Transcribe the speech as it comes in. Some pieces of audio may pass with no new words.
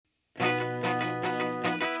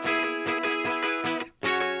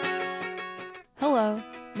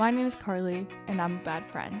My name is Carly, and I'm a bad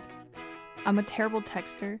friend. I'm a terrible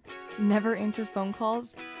texter, never answer phone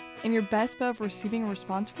calls, and your best bet of receiving a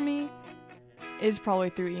response from me is probably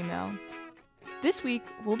through email. This week,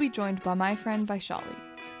 we'll be joined by my friend Vaishali.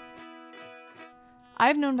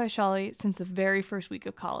 I've known Vaishali since the very first week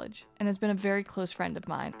of college, and has been a very close friend of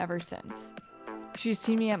mine ever since. She's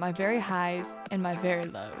seen me at my very highs and my very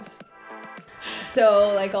lows.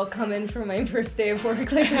 So, I'll come in for my first day of work,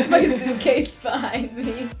 with my suitcase behind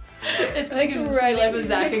me. It's ready with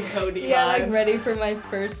Zach and Cody. Yeah, ready for my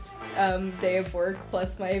first day of work,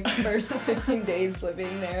 plus my first 15 days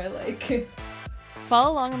living there,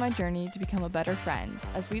 Follow along on my journey to become a better friend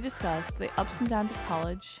as we discuss the ups and downs of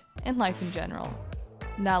college and life in general.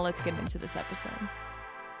 Now let's get into this episode.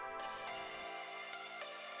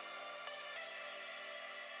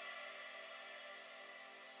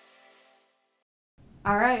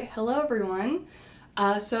 All right, hello everyone.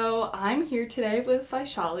 So I'm here today with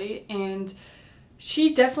Vaishali, and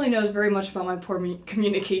she definitely knows very much about my poor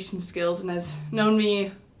communication skills and has known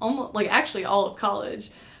me almost, actually all of college.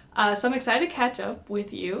 So I'm excited to catch up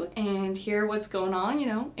with you and hear what's going on,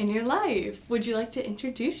 in your life. Would you like to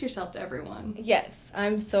introduce yourself to everyone? Yes,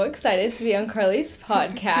 I'm so excited to be on Carly's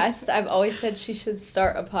podcast. I've always said she should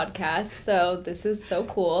start a podcast, so this is so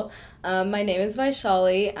cool. My name is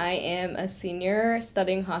Vaishali. I am a senior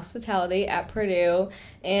studying hospitality at Purdue,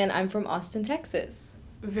 and I'm from Austin, Texas.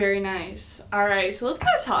 Very nice. All right, so let's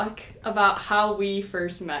kind of talk about how we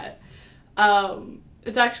first met.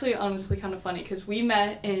 It's actually honestly kind of funny because we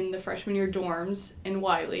met in the freshman year dorms in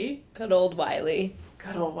Wiley. Good old Wiley.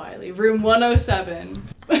 Room 107.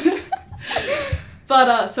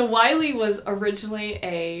 But, so Wiley was originally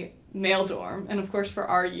a male dorm, and of course for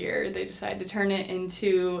our year, they decided to turn it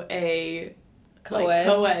into a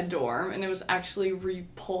co-ed dorm, and it was actually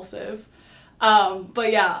repulsive.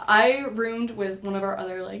 But yeah, I roomed with one of our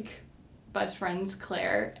other, best friends,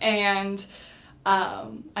 Claire, and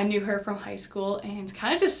I knew her from high school, and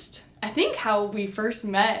kind of just, I think how we first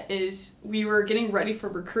met is we were getting ready for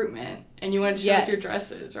recruitment, and you wanted to show us your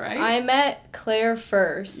dresses, right? I met Claire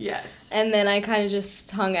first. Yes. And then I kind of just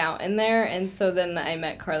hung out in there, and so then I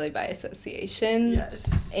met Carly by association.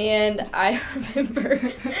 Yes. And I remember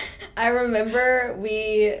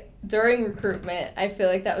during recruitment, I feel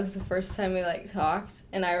like that was the first time we, talked,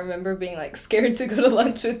 and I remember being, scared to go to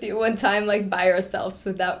lunch with you one time, by ourselves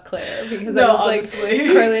without Claire, because I was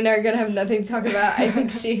honestly. Carly and I are gonna have nothing to talk about. I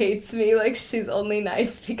think she hates me, she's only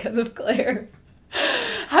nice because of Claire.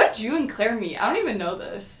 How did you and Claire meet? I don't even know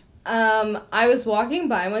this. I was walking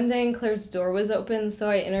by one day and Claire's door was open, so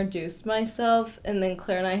I introduced myself, and then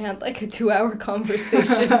Claire and I had, a 2-hour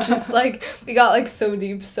conversation, just, we got, so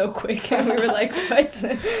deep so quick, and we were like, what?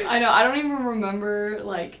 I know, I don't even remember,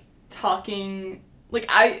 talking,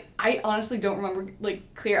 I honestly don't remember,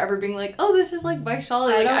 Claire ever being oh, this is,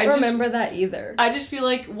 Vaishali. I don't remember that either. I just feel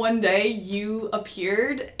like one day you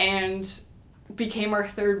appeared and became our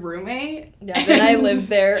third roommate. Yeah, then I lived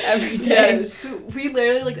there every day. Yes, we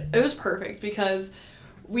literally, it was perfect because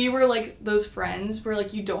we were, those friends where,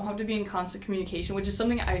 you don't have to be in constant communication, which is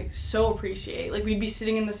something I so appreciate. We'd be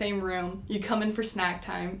sitting in the same room, you'd come in for snack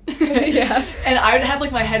time. Yeah. And I would have,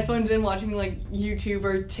 my headphones in watching, YouTube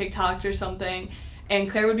or TikToks or something. And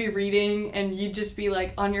Claire would be reading, and you'd just be,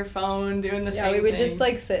 on your phone doing the same thing. Yeah, we would just,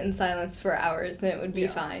 sit in silence for hours, and it would be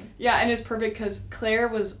fine. Yeah, and it's perfect because Claire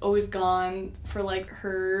was always gone for,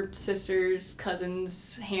 her sister's,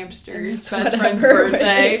 cousin's, hamster's best friend's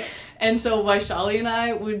birthday. And so Vaishali and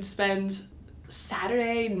I would spend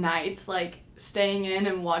Saturday nights, staying in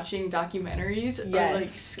and watching documentaries. Yes. Or,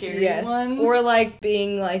 scary ones. Or,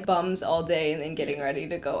 being, bums all day and then getting ready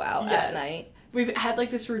to go out at night. We've had,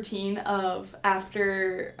 this routine of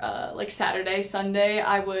after, Saturday, Sunday,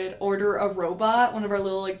 I would order a robot, one of our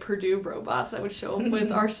little, Purdue robots that would show up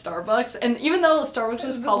with our Starbucks. And even though Starbucks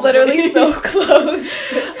was probably... literally so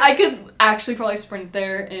close. I could actually probably sprint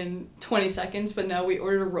there in 20 seconds, but no, we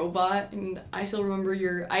ordered a robot. And I still remember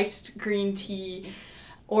your iced green tea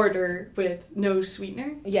order with no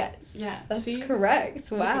sweetener. Yes. Yeah. That's correct.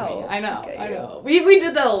 Wow. I know. We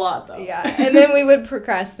did that a lot, though. Yeah. And then we would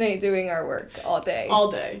procrastinate doing our work all day. All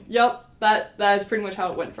day. Yep. That is pretty much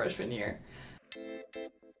how it went freshman year.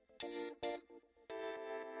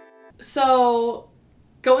 So,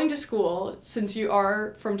 going to school, since you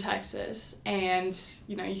are from Texas and,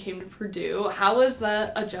 you came to Purdue, how was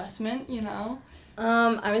that adjustment,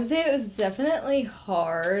 I would say it was definitely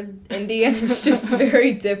hard. Indiana's just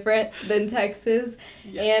very different than Texas.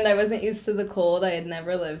 Yes. And I wasn't used to the cold. I had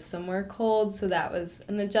never lived somewhere cold, so that was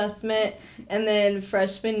an adjustment. And then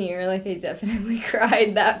freshman year, I definitely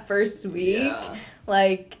cried that first week. Yeah.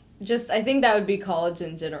 just, I think that would be college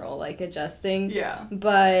in general, like, adjusting. Yeah.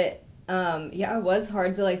 But, yeah, it was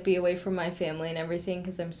hard to, like, be away from my family and everything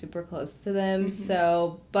because I'm super close to them.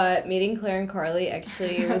 So, but meeting Claire and Carly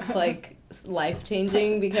actually was, like,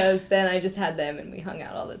 life-changing because then I just had them and we hung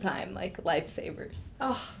out all the time, like, lifesavers.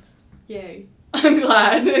 Oh, yay. I'm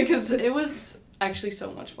glad because it was actually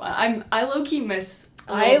so much fun. I low-key miss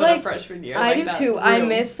a little bit of freshman year. I do too. I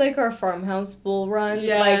miss, like, our farmhouse bowl run.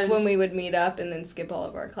 Yes. Like, when we would meet up and then skip all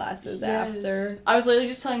of our classes after. I was literally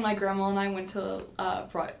just telling my grandma and I went to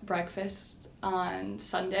breakfast on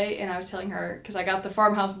Sunday, and I was telling her, because I got the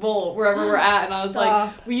farmhouse bowl wherever we're at, and I was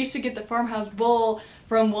like, we used to get the farmhouse bowl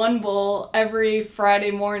from one bowl every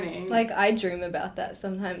Friday morning. Like, I dream about that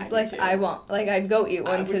sometimes. Like, I'd go eat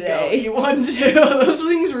one today. Go eat one too. Those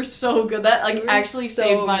things were so good. That, like, actually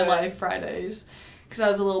saved my life Fridays. Because I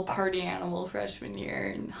was a little party animal freshman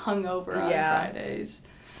year and hung over on Fridays.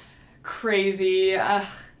 Crazy.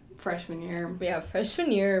 Freshman year. Yeah,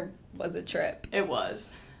 freshman year was a trip. It was.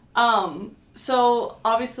 So,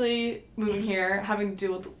 obviously, moving here, having to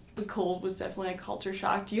deal with the cold was definitely a culture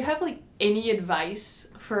shock. Do you have, like, any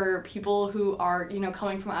advice for people who are, you know,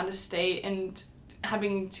 coming from out of state and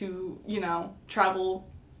having to, you know, travel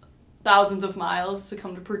thousands of miles to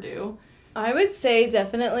come to Purdue? I would say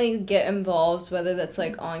definitely get involved, whether that's,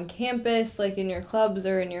 like, on campus, like, in your clubs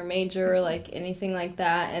or in your major, like, anything like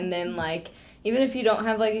that. And then, like, even if you don't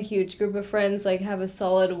have, like, a huge group of friends, like, have a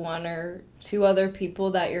solid one or two other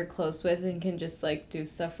people that you're close with and can just, like, do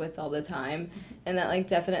stuff with all the time. And that, like,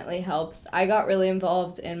 definitely helps. I got really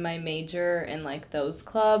involved in my major and, like, those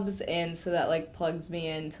clubs, and so that, like, plugs me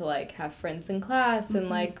in to, like, have friends in class and,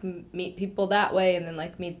 like, meet people that way and then,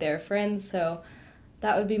 like, meet their friends. So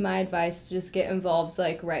that would be my advice, to just get involved,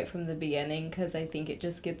 like, right from the beginning, because I think it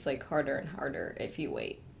just gets, like, harder and harder if you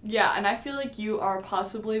wait. Yeah, and I feel like you are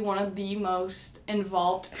possibly one of the most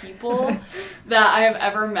involved people that I have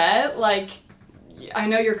ever met. Like, I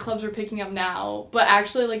know your clubs are picking up now, but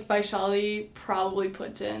actually, like, Vaishali probably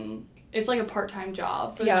puts in, it's like a part-time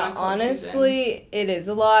job for the non-club honestly, season. It is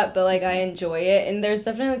a lot, but, like, I enjoy it. And there's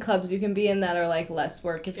definitely clubs you can be in that are, like, less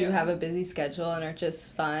work if you have a busy schedule and are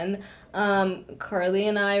just fun. Carly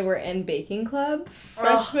and I were in baking club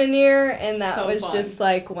freshman year, and that was fun. Just,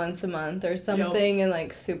 like, once a month or something, and,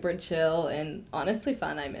 like, super chill and honestly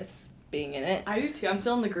fun. I miss being in it. I do too. I'm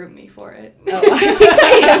still in the group me for it. Oh, I think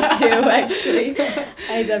I am too, actually.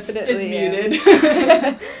 I definitely am. It's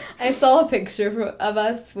muted. I saw a picture of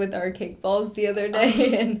us with our cake balls the other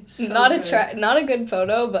day, and not a good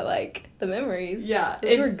photo, but, like, the memories. Yeah.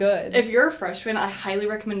 Those were good. If you're a freshman, I highly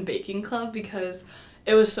recommend baking club because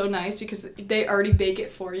it was so nice because they already bake it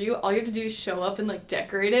for you. All you have to do is show up and, like,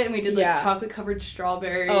 decorate it. And we did, like, chocolate-covered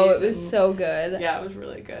strawberries. Oh, it was so good. Yeah, it was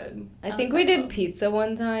really good. I think we did pizza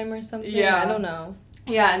one time or something. Yeah. I don't know.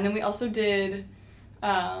 Yeah, and then we also did,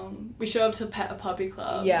 we showed up to Pet a Puppy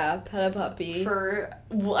Club. Yeah, Pet a Puppy. For,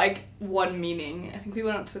 like, one meeting. I think we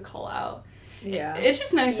went up to call out. Yeah. It's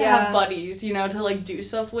just nice to have buddies, you know, to, like, do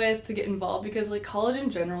stuff with, to get involved. Because, like, college in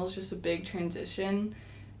general is just a big transition.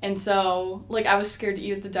 And so, like, I was scared to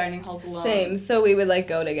eat at the dining halls alone. Same. So we would, like,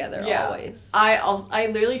 go together always. I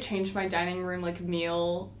literally changed my dining room, like,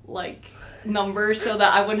 meal, like, number so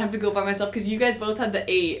that I wouldn't have to go by myself. Because you guys both had the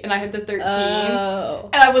 8 and I had the 13. Oh.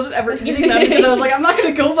 And I wasn't ever eating them because I was like, I'm not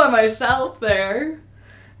going to go by myself there.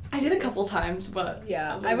 I did a couple times, but...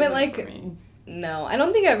 Yeah. I went, like... No. I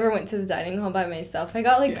don't think I ever went to the dining hall by myself. I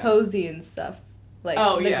got, like, cozy and stuff. Like,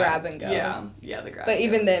 the grab and go. Yeah, the grab But and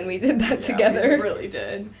even go. then, we did that together. We really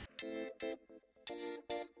did.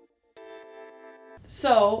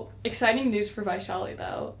 So, exciting news for Vaishali,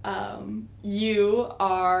 though. You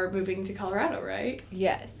are moving to Colorado, right?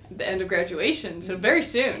 Yes. The end of graduation, so very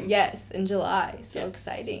soon. Yes, in July. So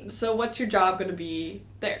exciting. So, what's your job going to be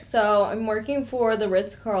there? So, I'm working for the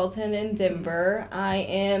Ritz-Carlton in Denver. I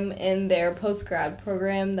am in their post-grad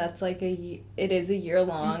program. That's like it is a year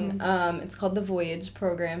long. Mm-hmm. It's called the Voyage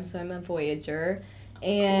program, so I'm a Voyager.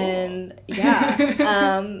 And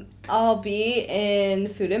cool. I'll be in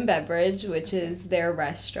food and beverage, which is their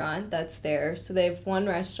restaurant that's there. So they have one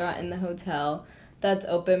restaurant in the hotel that's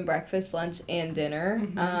open breakfast, lunch, and dinner.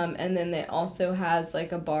 Mm-hmm. And then it also has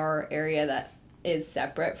like a bar area that is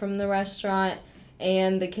separate from the restaurant.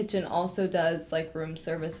 And the kitchen also does like room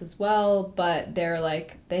service as well, but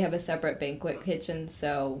they have a separate banquet kitchen,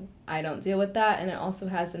 so I don't deal with that. And it also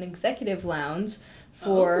has an executive lounge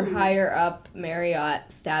for higher up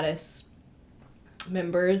Marriott status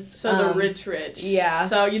members. So the rich. Yeah.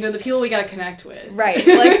 So, the people we gotta connect with. Right.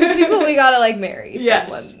 Like, the people we gotta, like, marry.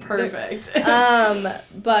 Yes, perfect.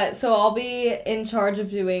 But, so I'll be in charge of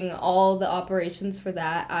doing all the operations for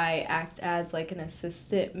that. I act as, like, an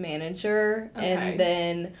assistant manager. Okay. And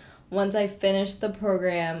then once I finish the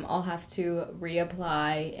program, I'll have to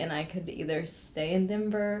reapply, and I could either stay in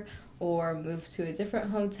Denver or move to a different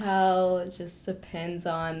hotel. It just depends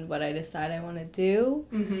on what I decide I want to do.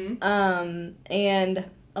 Mm-hmm. And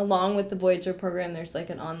along with the Voyager program, there's, like,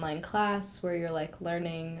 an online class where you're, like,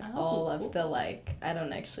 learning all of the, like, I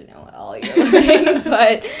don't actually know what all you're learning,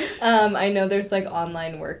 but I know there's, like,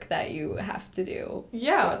 online work that you have to do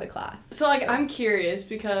for the class. So, like, I'm curious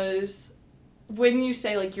because when you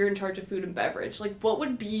say, like, you're in charge of food and beverage, like, what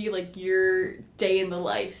would be, like, your day in the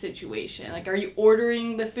life situation? Like, are you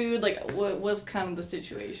ordering the food? Like, what's kind of the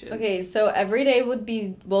situation? Okay, so every day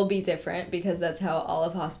will be different because that's how all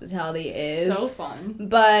of hospitality is. So fun.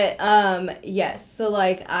 But, yes, so,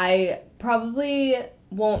 like, I probably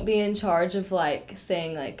won't be in charge of, like,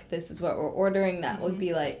 saying, like, this is what we're ordering. That would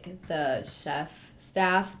be, like, the chef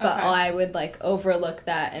staff. But I would, like, overlook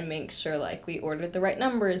that and make sure, like, we ordered the right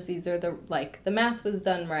numbers. These are the, like, the math was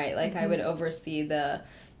done right. Like, I would oversee the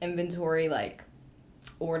inventory, like,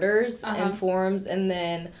 orders and forms. And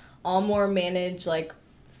then I'll more manage, like,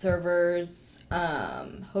 servers,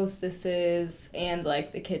 hostesses, and,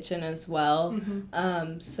 like, the kitchen as well.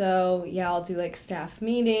 So, yeah, I'll do, like, staff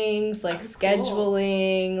meetings, like,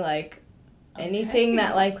 scheduling, like, anything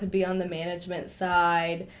that, like, would be on the management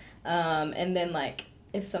side. And then, like,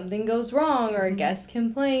 if something goes wrong or a guest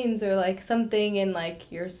complains or, like, something and, like,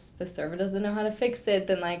 the server doesn't know how to fix it,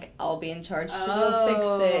 then, like, I'll be in charge to go fix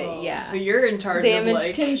it. Yeah. So you're in charge damage of,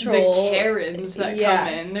 like, control. The Karens that come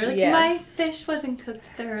in. They're like, my fish wasn't cooked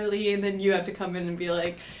thoroughly. And then you have to come in and be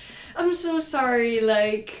like, I'm so sorry.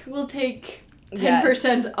 Like, we'll take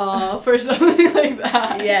 10% off or something like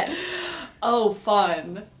that. Yes. Oh,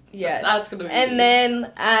 fun. Yes. That's gonna be And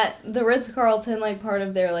then at the Ritz-Carlton, like, part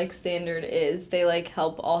of their, like, standard is they, like,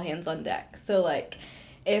 help all hands on deck. So, like,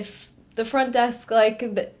 if the front desk, like,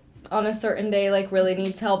 on a certain day, like, really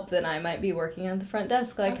needs help, then I might be working at the front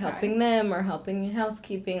desk, like, helping them or helping in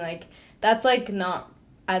housekeeping. Like, that's, like, not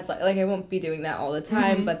as, like, I won't be doing that all the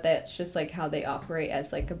time, but that's just, like, how they operate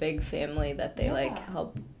as, like, a big family that they, like,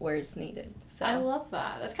 help where it's needed. So I love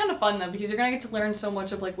that. That's kind of fun, though, because you're going to get to learn so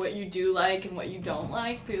much of, like, what you do like and what you don't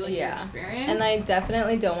like through, like, your experience. And I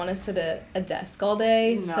definitely don't want to sit at a desk all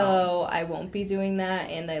day, so I won't be doing that,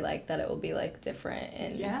 and I like that it will be, like, different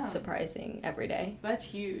and surprising every day. That's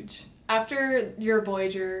huge. After your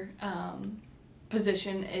Voyager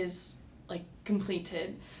position is, like,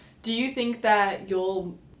 completed, do you think that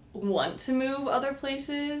you'll want to move other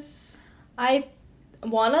places? I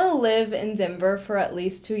want to live in Denver for at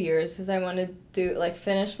least 2 years because I want to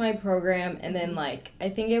finish my program, and then, like, I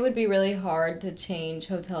think it would be really hard to change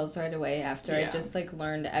hotels right away after I just, like,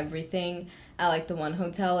 learned everything at, like, the one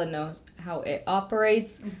hotel and know how it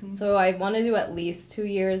operates. So I want to do at least 2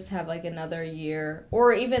 years, have, like, another year,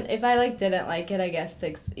 or even if I, like, didn't like it, I guess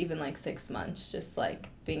 6 months, just, like,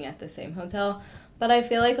 being at the same hotel. But I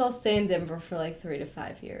feel like I'll stay in Denver for, like, 3 to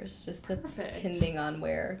 5 years, just depending on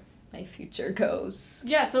where my future goes.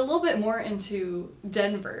 Yeah, so a little bit more into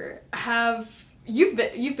Denver. You've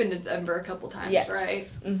been to Denver a couple times, right?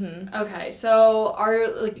 Mm-hmm. Okay, so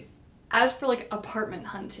as for, like, apartment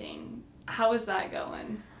hunting, how is that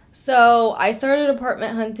going? So I started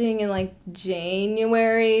apartment hunting in, like,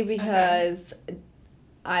 January because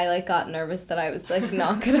I, like, got nervous that I was, like,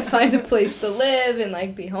 not gonna find a place to live and,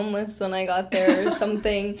 like, be homeless when I got there or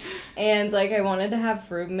something. And, like, I wanted to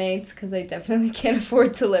have roommates because I definitely can't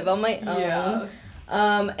afford to live on my own. Yeah.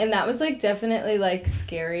 And that was, like, definitely, like,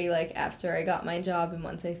 scary, like, after I got my job and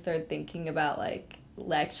once I started thinking about, like,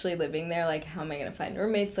 actually living there, like, how am I gonna find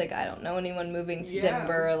roommates? Like, I don't know anyone moving to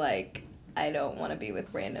Denver. Like, I don't want to be with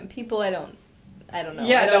random people. I don't know.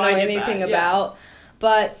 Yeah, I don't know anything about.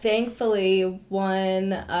 But thankfully,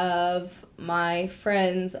 one of my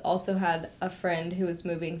friends also had a friend who was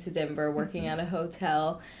moving to Denver working at a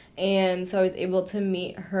hotel. And so I was able to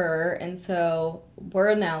meet her. And so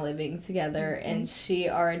we're now living together. And she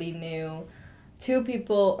already knew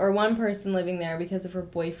one person living there because of her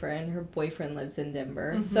boyfriend. Her boyfriend lives in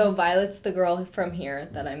Denver. So Violet's the girl from here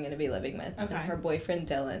that I'm going to be living with. And her boyfriend,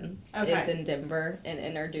 Dylan, is in Denver and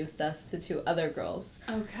introduced us to 2 other girls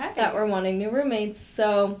that were wanting new roommates.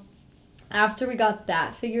 So after we got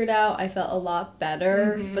that figured out, I felt a lot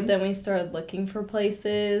better. But then we started looking for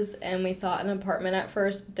places, and we thought an apartment at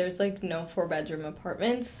first, but there's, like, no 4-bedroom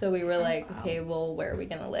apartments. So we were like, okay, well, where are we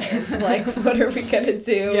going to live? Like, what are we going to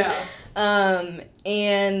do? Yeah.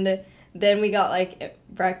 And then we got, like,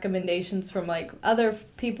 recommendations from, like, other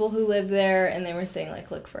people who live there, and they were saying,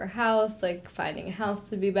 like, look for a house, like, finding a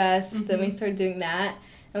house would be best. Then we started doing that.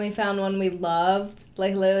 And we found one we loved,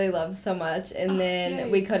 like, literally loved so much, and then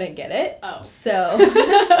we couldn't get it. Oh. So.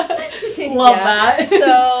 Love that.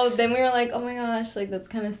 So then we were like, oh my gosh, like, that's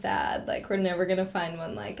kind of sad. Like, we're never going to find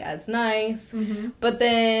one, like, as nice. But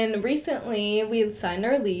then recently we signed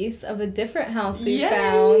our lease of a different house we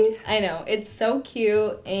found. I know. It's so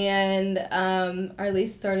cute. And our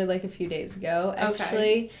lease started, like, a few days ago,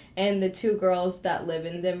 actually. Okay. And the 2 girls that live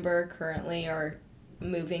in Denver currently are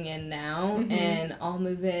moving in now, and I'll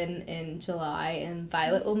move in July, and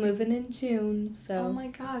Violet will move in June. So. Oh my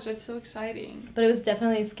gosh, that's so exciting. But it was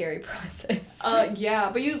definitely a scary process. Yeah,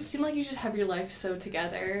 but you seem like you just have your life so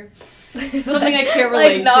together. Something I can't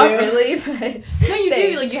relate like, not to. really, but no, you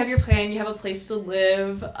do. Like, you have your plan, you have a place to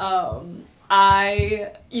live.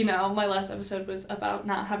 My last episode was about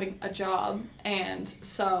not having a job, and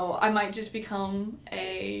so I might just become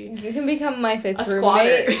You can become my 5th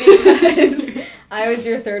roommate because I was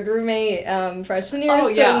your 3rd roommate freshman year. Oh, so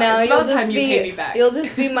yeah. now it's about time you pay me back. You'll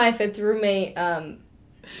just be my 5th roommate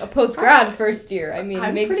a post-grad first year. I mean,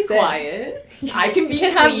 I'm makes pretty sense. Quiet. I can be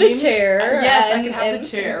clean. Have the chair. Yes, I can have the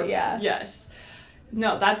chair. Yeah. Yes.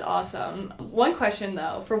 No, that's awesome. One question,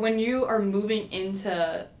 though. For when you are moving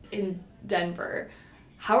in Denver,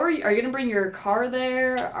 how are you going to bring your car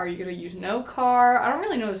there? Are you going to use no car? I don't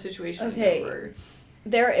really know the situation in Denver.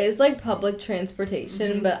 There is, like, public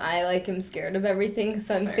transportation, but I, like, am scared of everything,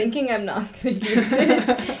 so I'm thinking I'm not going to use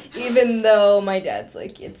it, even though my dad's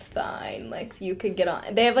like, it's fine, like, you could get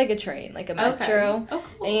on. They have, like, a train, like a metro,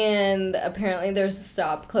 and apparently there's a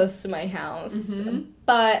stop close to my house,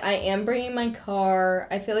 but I am bringing my car.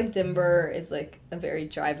 I feel like Denver is, like, a very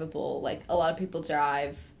drivable, like, a lot of people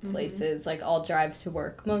drive places, like, I'll drive to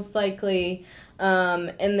work, most likely,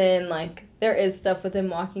 and then, like, there is stuff within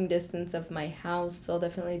walking distance of my house, so I'll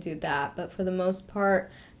definitely do that. But for the most part,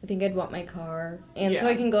 I think I'd want my car. And so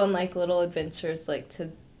I can go on, like, little adventures, like, to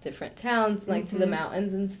different towns, like, to the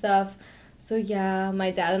mountains and stuff. So, yeah, my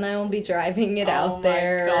dad and I will be driving it out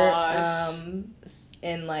there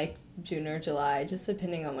in, like, June or July, just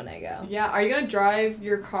depending on when I go. Yeah, are you going to drive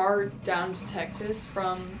your car down to Texas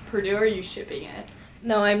from Purdue, or are you shipping it?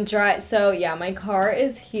 No, so, yeah, my car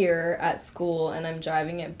is here at school, and I'm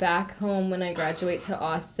driving it back home when I graduate to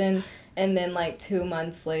Austin, and then, like, 2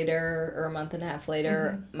 months later, or a month and a half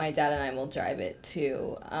later, my dad and I will drive it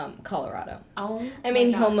to Colorado. Oh, I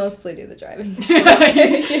mean, he'll mostly do the driving. So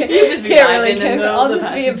I'll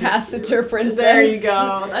just be a passenger princess. There you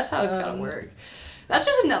go. That's how it's going to work. That's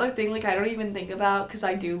just another thing, like, I don't even think about, because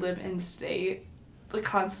I do live in state. The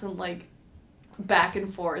constant, like, back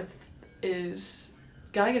and forth is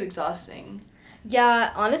gotta get exhausting.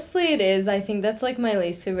 Yeah, honestly it is. I think that's, like, my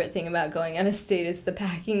least favorite thing about going out of state is the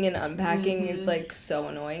packing and unpacking is, like, so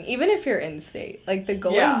annoying. Even if you're in state. Like, the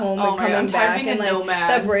going home and coming back and,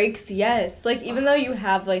 like, the breaks, yes. Like, even though you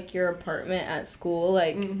have, like, your apartment at school,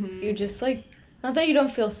 like, you just, like, not that you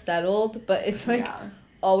don't feel settled, but it's, like,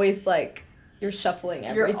 always, like, you're shuffling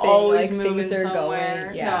everything. You're always like, moving things are somewhere.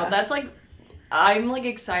 going. Yeah. No, that's, like, I'm, like,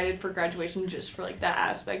 excited for graduation just for, like, that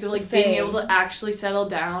aspect of, like, being able to actually settle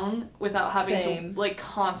down without having to, like,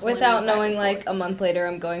 constantly without knowing, like, a month later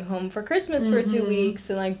I'm going home for Christmas for 2 weeks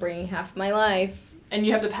and, like, bringing half my life. And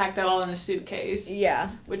you have to pack that all in a suitcase.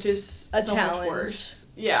 Yeah. Which is a so challenge. Much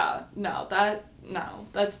worse. Yeah. No,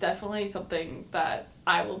 that's definitely something that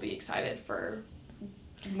I will be excited for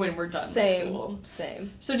when we're done with school.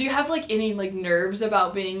 Same. So do you have, like, any, like, nerves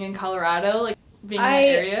about being in Colorado? Like, being in that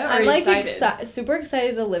area? Or I'm, like, super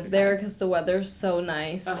excited to live there because the weather's so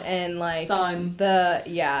nice. And, like, sun.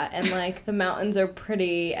 And, like, the mountains are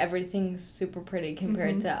pretty. Everything's super pretty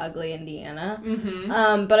compared to ugly Indiana.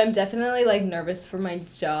 But I'm definitely, like, nervous for my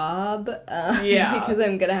job. Because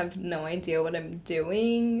I'm gonna have no idea what I'm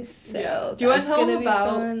doing. So do you want to tell them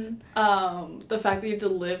about the fact that you have to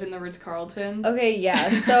live in the Ritz-Carlton? Okay, yeah.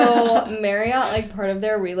 So Marriott, like, part of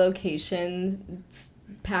their relocation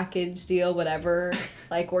package deal, whatever,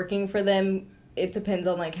 like, working for them, it depends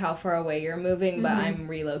on, like, how far away you're moving, but I'm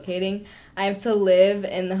relocating. I have to live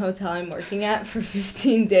in the hotel I'm working at for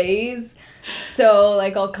 15 days, so,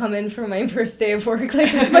 like, I'll come in for my first day of work,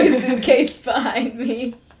 like, with my suitcase behind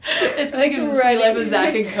me. It's like ready with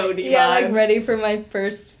Zach and Cody vibes. Like, ready for my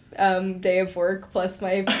first day of work, plus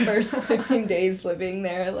my first 15 days living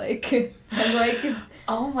there, like, I'm like...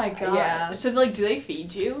 Oh my god. Yeah. So, like, do they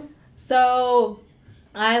feed you? So...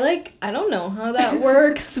 I don't know how that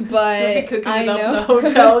works, but I know. In the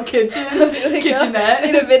hotel kitchenette.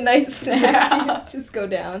 Need a midnight snack. Just go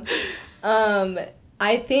down.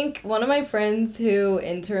 I think one of my friends who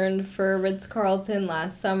interned for Ritz-Carlton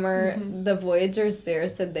last summer, the Voyagers there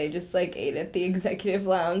said they just, like, ate at the executive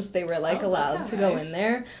lounge. They were, like, allowed to go in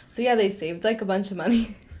there. So, yeah, they saved, like, a bunch of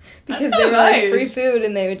money because they were, like, free food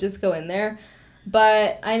and they would just go in there.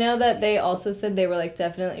 But I know that they also said they were, like,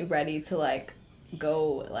 definitely ready to, like,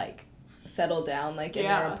 go, like, settle down, like, in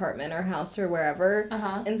their apartment or house or wherever.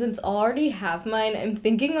 And since I already have mine, I'm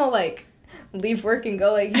thinking I'll, like, leave work and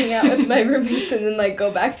go, like, hang out with my roommates and then, like,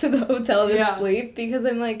 go back to the hotel to sleep because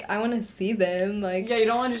I'm, like, I want to see them, like... Yeah, you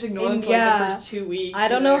don't want to just ignore them for, like, the first 2 weeks. I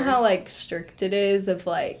don't know how, like, strict it is of,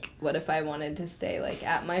 like, what if I wanted to stay, like,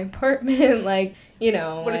 at my apartment, like, you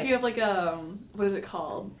know... What if you have, like, what is it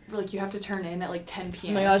called? Where, like, you have to turn in at, like, 10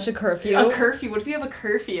 p.m. Oh my gosh, a curfew? A curfew. What if you have a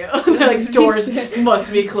curfew? Like, doors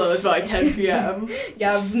must be closed by 10 p.m.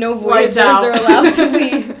 Yeah, no Voyagers are allowed to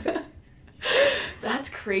leave. That's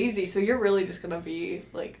crazy. So you're really just going to be,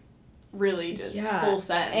 like, really just full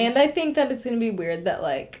send. And I think that it's going to be weird that,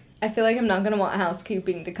 like, I feel like I'm not going to want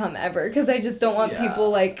housekeeping to come ever because I just don't want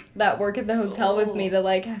people, like, that work at the hotel with me to,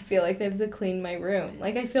 like, feel like they have to clean my room.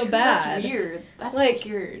 Like, I feel bad. That's weird. That's like,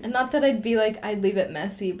 weird. And not that I'd be, like, I'd leave it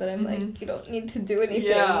messy, but I'm like, you don't need to do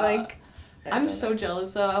anything. Yeah. Like, I'm so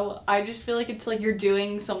jealous, though. I just feel like it's, like, you're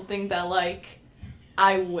doing something that, like,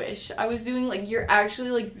 I wish I was doing. Like, you're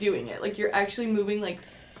actually, like, doing it. Like, you're actually moving, like,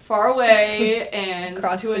 far away and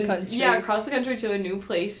across the country. Yeah, across the country to a new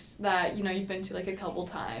place that, you know, you've been to, like, a couple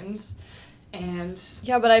times. And...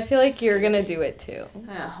 Yeah, but I feel like you're gonna do it, too.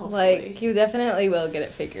 Yeah, hopefully. Like, you definitely will get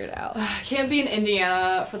it figured out. Can't be in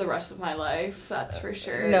Indiana for the rest of my life, that's for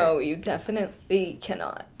sure. No, you definitely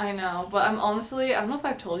cannot. I know, but I'm honestly, I don't know if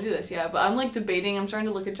I've told you this yet, but I'm, like, debating, I'm starting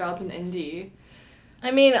to look at jobs in Indy. I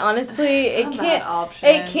mean, honestly, it can't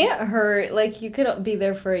hurt. Like, you could be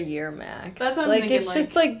there for a year max. That's what I'm like, thinking, it's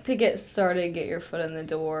just, like, to get started, get your foot in the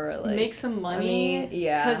door. Like, make some money. I mean,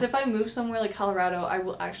 yeah. Because if I move somewhere like Colorado, I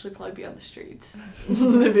will actually probably be on the streets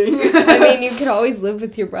living. I mean, you could always live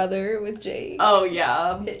with your brother, with Jake. Oh,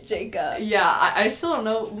 yeah. Jacob. Yeah, I still don't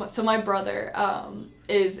know. So my brother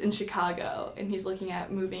is in Chicago, and he's looking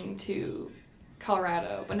at moving to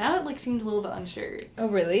Colorado, but now it, like, seems a little bit unsure. Oh,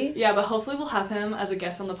 really? Yeah, but hopefully we'll have him as a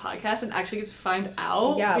guest on the podcast and actually get to find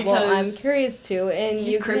out. Yeah, well, I'm curious too, and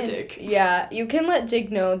he's cryptic. You can let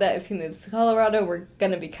Jake know that if he moves to Colorado, we're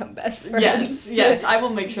gonna become best friends. Yes, I will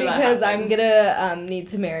make sure that happens. Because I'm gonna need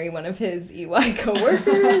to marry one of his EY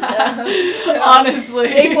coworkers. So honestly,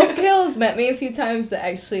 Jake Wolfkill has met me a few times, but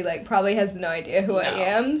actually, like, probably has no idea who I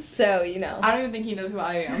am. So, you know, I don't even think he knows who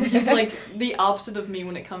I am. He's like the opposite of me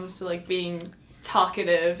when it comes to, like, being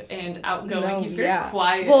talkative and outgoing. No, he's very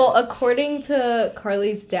quiet. Well, according to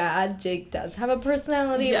Carly's dad, Jake does have a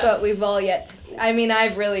personality, but we've all yet to see. I mean,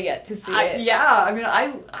 I've really yet to see it. Yeah, I mean,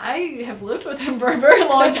 I have lived with him for a very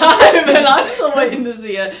long time, and I'm still waiting to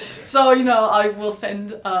see it. So, you know, I will send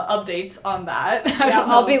updates on that. Yeah,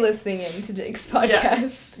 I'll be listening in to Jake's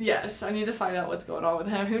podcast. Yes, I need to find out what's going on with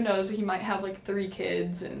him. Who knows? He might have, like, 3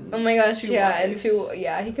 kids and oh my gosh, 2 yeah, wives. and 2.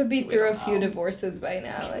 Yeah, he could be through a few divorces by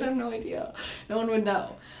now. Like, I have no idea. No one would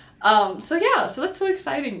know. So that's so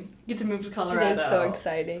exciting. You get to move to Colorado. It is so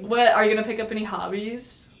exciting. What are you gonna pick up any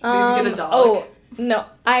hobbies? Maybe get a dog. Oh no,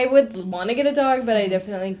 I would want to get a dog, but I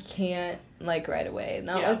definitely can't, like, right away.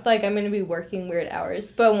 Not with, like, I'm gonna be working weird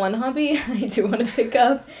hours. But one hobby I do want to pick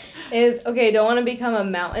up is, okay, I don't want to become a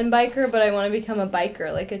mountain biker, but I want to become a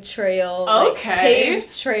biker, like a trail, like,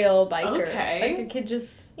 paved trail biker. Okay. Like, I could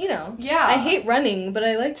just, you know. Yeah. I hate running, but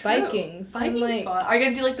I like biking. So Biking's like, fun. Are you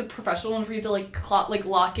gonna do, like, the professional ones where you have to, like,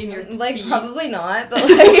 lock in your like, feet? probably not, but,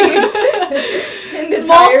 like, and the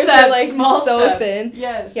small tires steps, are, like, so steps. thin.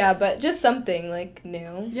 Yes. Yeah, but just something, like,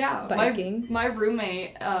 new. Yeah. Biking. My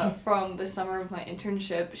roommate from the summer of my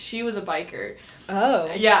internship, she was a biker. Oh.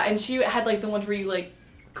 Yeah, and she had, like, the ones where you, like,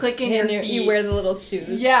 click in your feet. You wear the little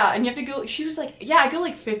shoes. Yeah, and you have to go. She was like, I go,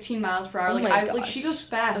 like, 15 miles per hour. Oh like, my gosh. Like, she goes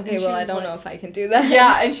fast. Okay, and well, I don't know if I can do that.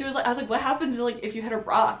 Yeah, and she was like, I was like, what happens, like, if you hit a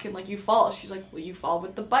rock and, like, you fall? She's like, well, you fall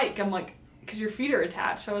with the bike. I'm like, because your feet are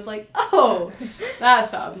attached. I was like, oh, that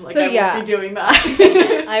sounds like I won't be doing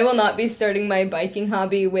that. I will not be starting my biking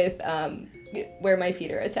hobby with where my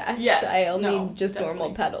feet are attached. Yes, I'll need just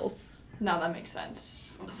normal pedals. No, that makes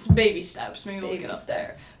sense. Baby steps. Maybe we'll get up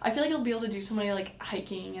there. I feel like you'll be able to do so many, like,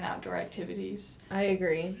 hiking and outdoor activities. I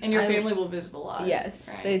agree. And your family will visit a lot.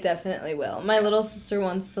 Yes, right? they definitely will. My little sister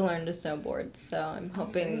wants to learn to snowboard, so I'm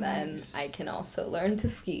hoping then I can also learn to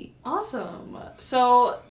ski. Awesome.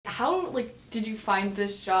 So, how, like, did you find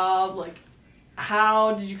this job? Like,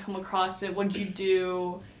 how did you come across it? What did you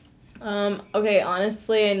do? Okay,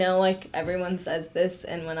 honestly, I know, like, everyone says this,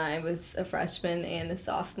 and when I was a freshman and a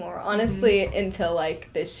sophomore, honestly, until,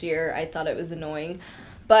 like, this year, I thought it was annoying,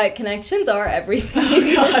 but connections are everything.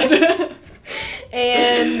 Oh, God.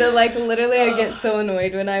 And, like, literally, I get so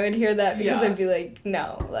annoyed when I would hear that, because I'd be like,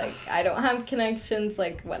 no, like, I don't have connections,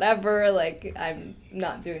 like, whatever, like, I'm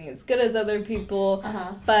not doing as good as other people,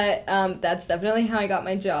 but, that's definitely how I got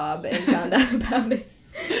my job and found out about it.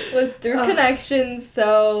 Was through connections,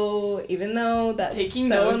 so even though that's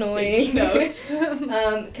annoying,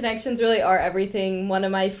 connections really are everything. One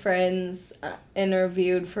of my friends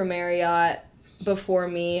interviewed for Marriott before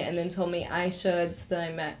me and then told me I should, so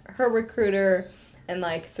then I met her recruiter, and,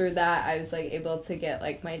 like, through that I was, like, able to get,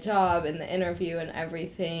 like, my job and the interview and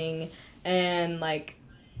everything, and, like,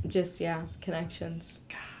 just, connections.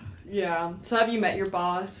 Yeah. So have you met your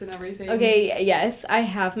boss and everything? Okay, yes, I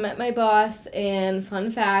have met my boss, and fun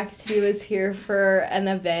fact, he was here for an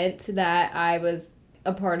event that I was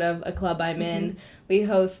a part of, a club I'm in. We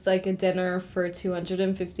host, like, a dinner for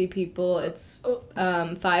 250 people. It's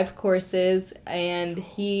 5 courses, and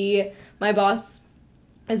my boss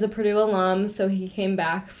is a Purdue alum, so he came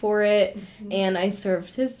back for it, and I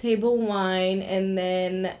served his table wine, and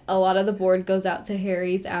then a lot of the board goes out to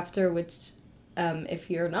Harry's after, which... if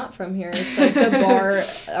you're not from here, it's, like, the bar,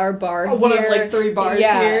 our bar here. One of, like, 3 bars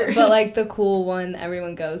here. But, like, the cool one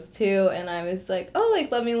everyone goes to, and I was like, oh,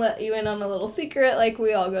 like, let me let you in on a little secret, like,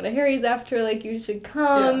 we all go to Harry's after, like, you should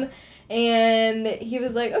come, and he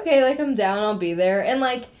was like, okay, like, I'm down, I'll be there, and,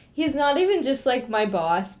 like, he's not even just, like, my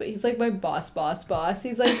boss, but he's, like, my boss.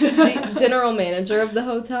 He's, like, the general manager of the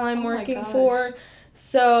hotel I'm working for,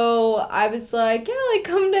 so I was like, yeah, like,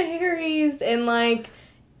 come to Harry's, and, like...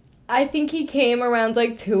 I think he came around,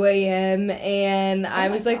 like, 2 a.m., and I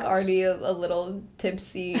was, like, already a little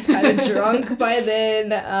tipsy, kind of drunk by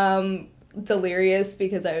then, delirious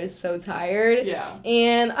because I was so tired. Yeah.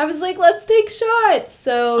 And I was like, let's take shots.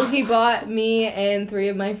 So he bought me and 3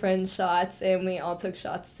 of my friends shots, and we all took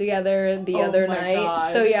shots together the other night.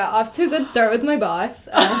 Gosh. So, yeah, off to a good start with my boss.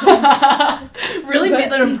 Really made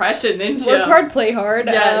that impression, didn't you? Work hard, play hard.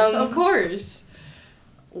 Yes, of course.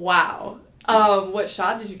 Wow. What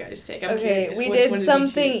shot did you guys take? I'm curious. We did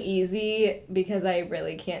something easy because I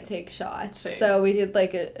really can't take shots. Same. So we did,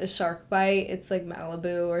 like, a shark bite. It's, like,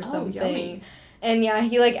 Malibu or something. Yummy. And, yeah,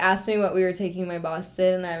 he, like, asked me what we were taking. My boss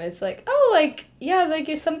did, and I was like, oh, like, yeah, like,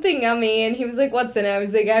 it's something yummy. And he was like, what's in it? I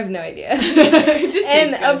was like, I have no idea.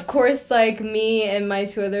 And, of course, like, me and my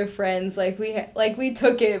 2 other friends, like, we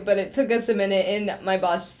took it, but it took us a minute, and my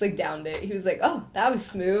boss just, like, downed it. He was like, oh, that was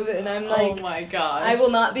smooth. And I'm like, oh, my gosh. I will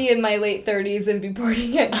not be in my late 30s and be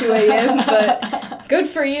boarding at 2 a.m., but good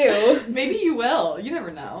for you. Maybe you will. You never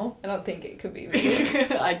know. I don't think it could be me.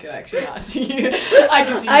 I could actually not see you.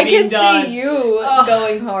 I can see you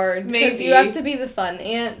going hard. Maybe. Because you have to be the fun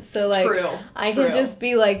aunt, so, like, I can just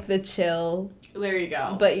be, like, the chill. There you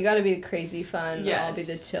go. But you gotta be the crazy fun. Yes. I'll be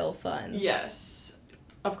the chill fun. Yes.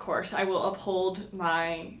 Of course. I will uphold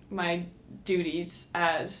my duties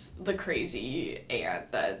as the crazy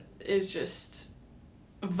aunt that is just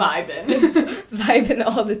vibing. Vibing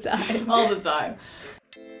all the time. All the time.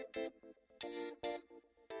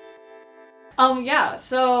 Yeah,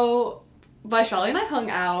 so Vaishali and I hung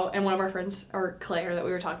out, and one of our friends, or Claire, that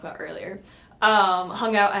we were talking about earlier,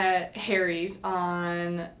 hung out at Harry's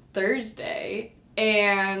on Thursday,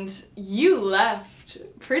 and you left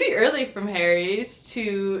pretty early from Harry's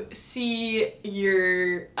to see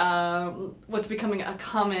your, what's becoming a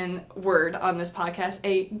common word on this podcast,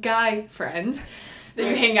 a guy friend that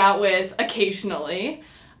you hang out with occasionally.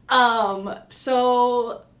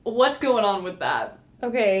 So what's going on with that?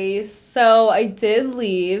 Okay, so I did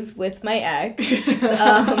leave with my ex,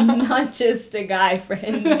 not just a guy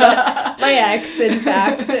friend, but my ex, in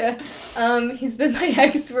fact. He's been my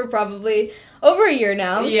ex for probably over a year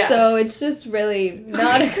now, so it's just really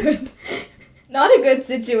not a good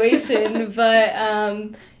situation, but,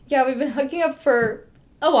 yeah, we've been hooking up for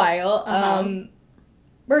a while,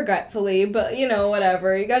 regretfully, but, you know,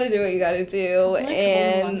 whatever, you gotta do what you gotta do,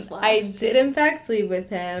 and I did, in fact, leave with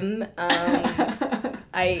him,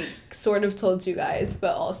 I sort of told you guys,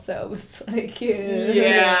 but also was like,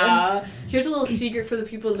 yeah. Here's a little secret for the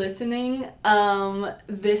people listening.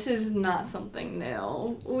 This is not something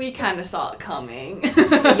new. We kind of saw it coming.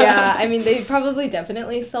 Yeah, I mean, they probably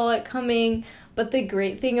definitely saw it coming, But the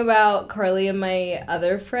great thing about Carly and my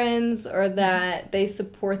other friends are that they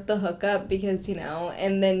support the hookup because,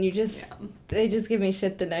 and then they just give me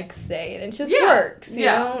shit the next day and it just works, you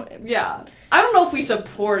know? Yeah. I don't know if we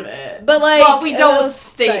support it. But we don't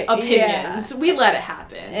state opinions. We let it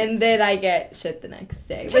happen. And then I get shit the next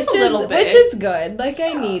day. Just a little bit. Which is good.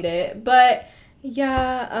 I need it. But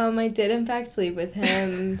yeah, I did in fact sleep with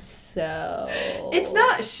him, so... It's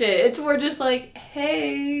not shit. It's more just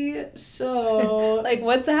hey, so...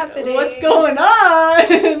 what's happening? What's going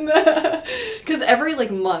on? Because every,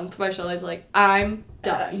 month, Vaishali's I'm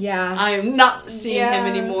done. Yeah. I am not seeing him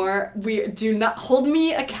anymore. Do not hold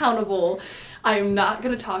me accountable. I am not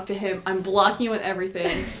going to talk to him. I'm blocking him with everything.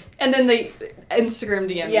 And then they Instagram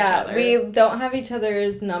DM each other. Yeah, we don't have each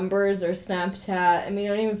other's numbers or Snapchat, and we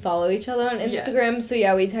don't even follow each other on Instagram. Yes.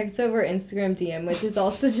 So we text over Instagram DM, which is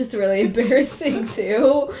also just really embarrassing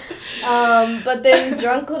too. But then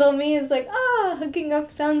drunk little me is hooking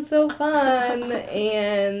up sounds so fun,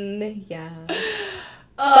 and yeah.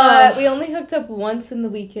 But we only hooked up once in the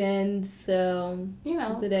weekend, so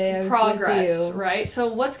the day I was progress, with you. Right?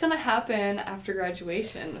 So what's going to happen after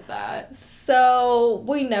graduation with that? So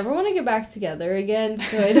we never want to get back together again,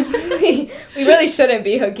 so we really shouldn't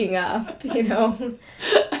be hooking up,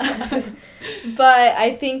 But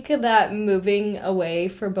I think that moving away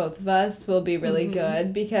for both of us will be really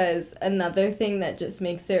good, because another thing that just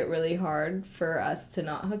makes it really hard for us to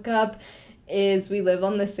not hook up is we live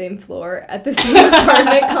on the same floor at the same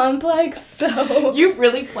apartment complex, so... You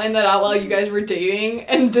really planned that out while you guys were dating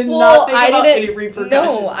and did not think about any repercussions.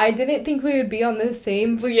 No, I didn't think we would be on the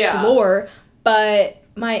same floor, but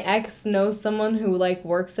my ex knows someone who,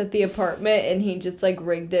 works at the apartment, and he just,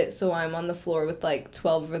 rigged it so I'm on the floor with,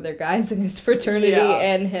 12 other guys in his fraternity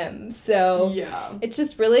and him, so... Yeah. It's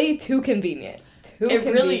just really too convenient. It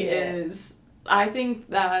really is. I think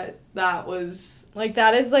that was...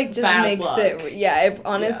 that is, just bad makes luck. It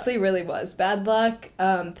honestly really was bad luck.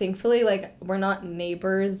 Thankfully, we're not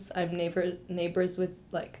neighbors. I'm neighbors with,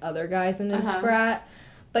 other guys in his frat.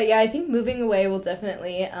 But, yeah, I think moving away will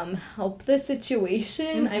definitely help the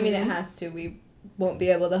situation. I mean, it has to. We won't be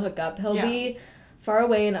able to hook up. He'll be far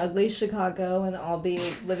away in ugly Chicago, and I'll be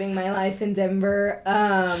living my life in Denver.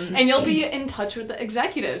 And you'll be in touch with the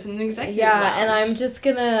executives in the executive lounge. And I'm just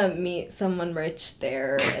gonna meet someone rich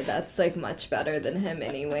there that's much better than him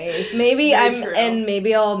anyways. Maybe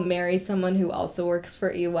maybe I'll marry someone who also works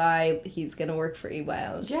for EY. He's gonna work for EY.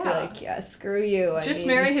 I'll just be screw you. Just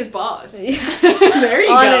marry his boss. Yeah. There you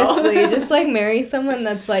go. Honestly, just marry someone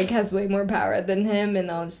that's has way more power than him,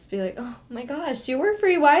 and I'll just be oh my gosh, you work for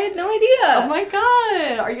EY? I had no idea. Oh my god.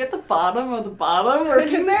 Are you at the bottom of the bottom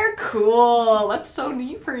working there? Cool. That's so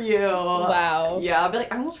neat for you. Wow. Yeah, I'll be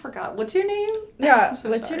I almost forgot. What's your name? Yeah,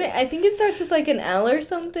 what's your name? I think it starts with an L or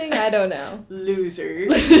something. I don't know. Loser.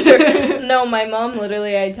 No, my mom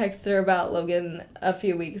literally, I texted her about Logan a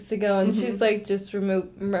few weeks ago, and she was just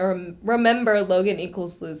remember Logan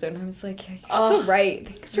equals loser. And I was yeah, you're so right.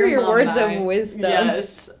 Thanks for your words of wisdom.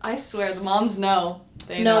 Yes, I swear, the moms know.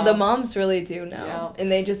 The moms really do know. Yeah.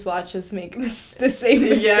 And they just watch us make the same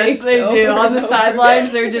mistakes. Yes, they do. On the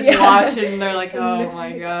sidelines, they're just watching, and they're oh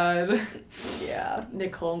my god. Yeah.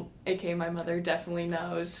 Nicole, aka my mother, definitely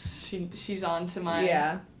knows. She's on to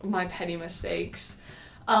my petty mistakes.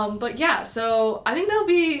 But yeah, so I think that'll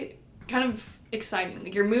be kind of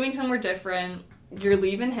exciting. You're moving somewhere different. You're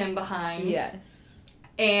leaving him behind. Yes.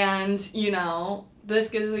 And,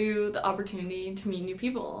 this gives you the opportunity to meet new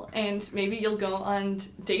people, and maybe you'll go on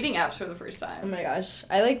dating apps for the first time. Oh my gosh,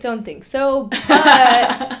 I don't think so, but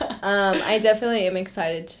I definitely am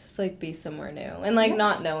excited to just be somewhere new and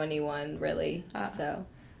not know anyone really. So.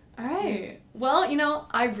 All right. Well,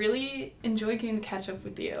 I really enjoyed getting to catch up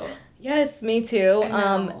with you. Yes, me too.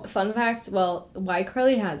 Fun fact, why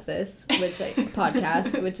Carly has this,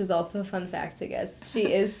 podcast, which is also a fun fact, I guess.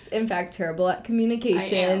 She is, in fact, terrible at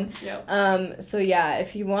communication. I am. Yep. So yeah,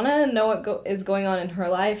 if you want to know what is going on in her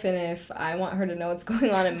life, and if I want her to know what's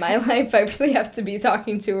going on in my life, I really have to be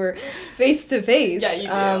talking to her face to face.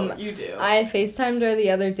 Yeah, you do. I FaceTimed her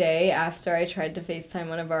the other day after I tried to FaceTime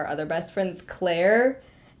one of our other best friends, Claire.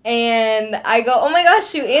 And I go, oh my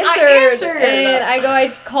gosh, you answered. I answered. And I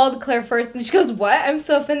called Claire first. And she goes, what? I'm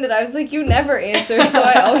so offended. I was you never answer. So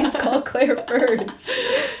I always call Claire first.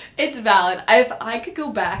 It's valid. If I could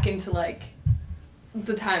go back into,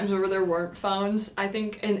 the times where there weren't phones, I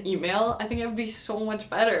think an email, I think it would be so much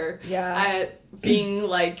better. Yeah. At being,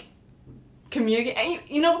 communicating.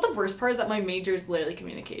 You know what the worst part is? That my major is literally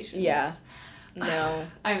communications. Yeah. No.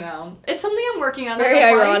 I know. It's something I'm working on. Very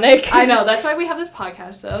ironic. I know. That's why we have this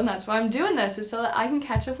podcast, though, and that's why I'm doing this, is so that I can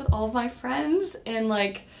catch up with all of my friends and,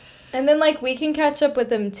 And then, like, we can catch up with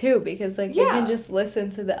them, too, because, like, we can just listen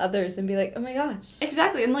to the others and be like, oh, my gosh.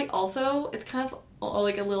 Exactly. And, like, also, it's kind of,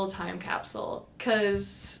 like, a little time capsule.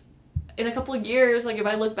 Because in a couple of years, like, if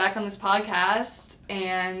I look back on this podcast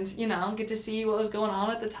and, you know, get to see what was going on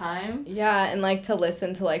at the time. Yeah, and, like, to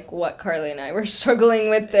listen to, like, what Carly and I were struggling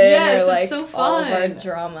with then, or, like, so all of our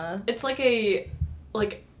drama. It's like a,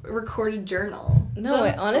 like, recorded journal. No, so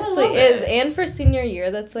it honestly is. And for senior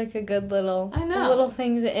year, that's, like, a good little, I know. A little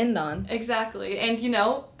thing to end on. Exactly. And, you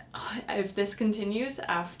know, if this continues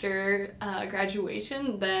after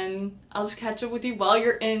graduation, then I'll just catch up with you while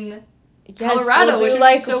you're in Colorado, we'll do,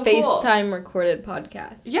 like, FaceTime recorded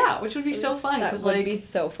podcasts. Yeah, which would be so fun. That would be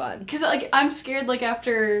so fun. Because, like, I'm scared, like,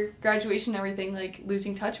 after graduation and everything, like,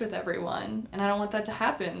 losing touch with everyone. And I don't want that to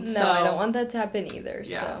happen. No, I don't want that to happen either,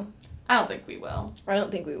 so. I don't think we will. I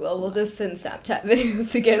don't think we will. We'll just send Snapchat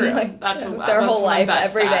videos again, True. like, that's their whole life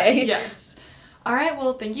every day. Yes. All right,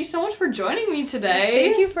 well, thank you so much for joining me today.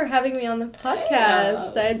 Thank you for having me on the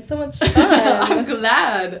podcast. I had so much fun. I'm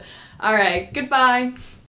glad. All right, goodbye.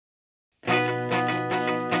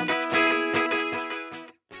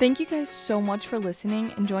 Thank you guys so much for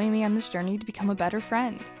listening and joining me on this journey to become a better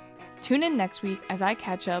friend. Tune in next week as I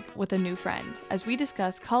catch up with a new friend as we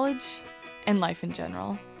discuss college and life in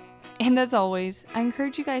general. And as always, I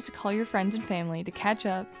encourage you guys to call your friends and family to catch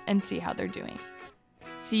up and see how they're doing.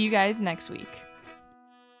 See you guys next week.